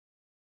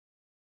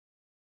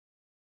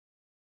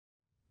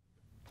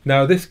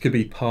Now this could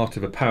be part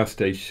of a power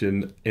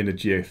station in a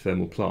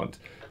geothermal plant.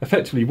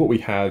 Effectively what we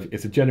have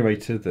is a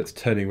generator that's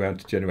turning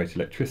around to generate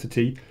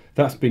electricity.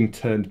 That's being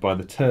turned by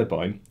the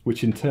turbine,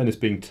 which in turn is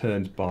being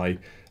turned by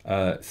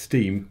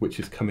steam, which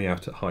is coming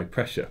out at high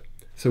pressure.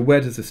 So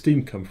where does the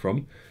steam come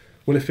from?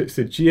 Well, if it's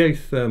a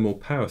geothermal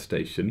power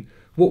station,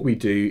 what we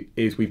do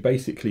is we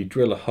basically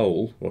drill a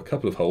hole, or a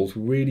couple of holes,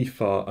 really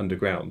far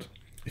underground.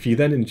 If you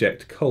then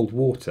inject cold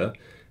water,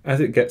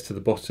 as it gets to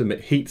the bottom,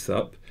 it heats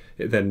up.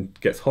 It then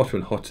gets hotter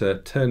and hotter,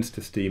 turns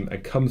to steam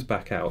and comes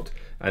back out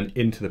and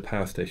into the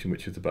power station,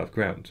 which is above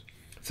ground.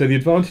 So the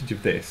advantage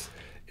of this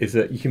is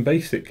that you can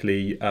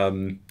basically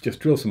just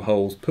drill some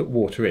holes, put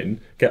water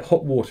in, get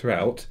hot water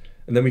out,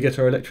 and then we get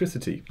our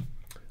electricity.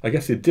 I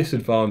guess the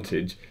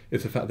disadvantage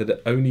is the fact that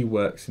it only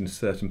works in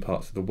certain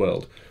parts of the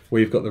world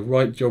where you've got the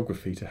right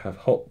geography to have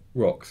hot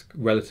rocks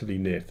relatively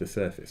near to the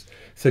surface.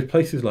 So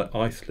places like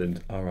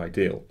Iceland are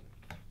ideal.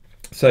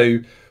 So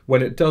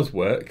when it does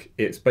work,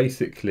 it's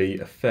basically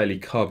a fairly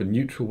carbon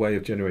neutral way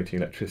of generating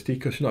electricity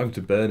because you're not having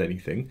to burn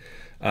anything.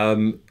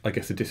 I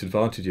guess the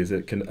disadvantage is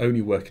it can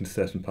only work in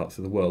certain parts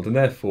of the world and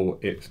therefore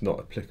it's not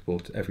applicable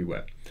to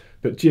everywhere.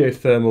 But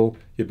geothermal,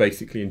 you're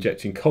basically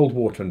injecting cold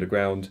water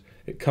underground,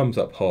 it comes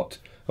up hot,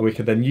 and we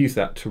can then use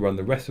that to run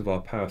the rest of our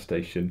power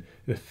station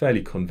in a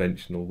fairly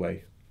conventional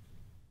way.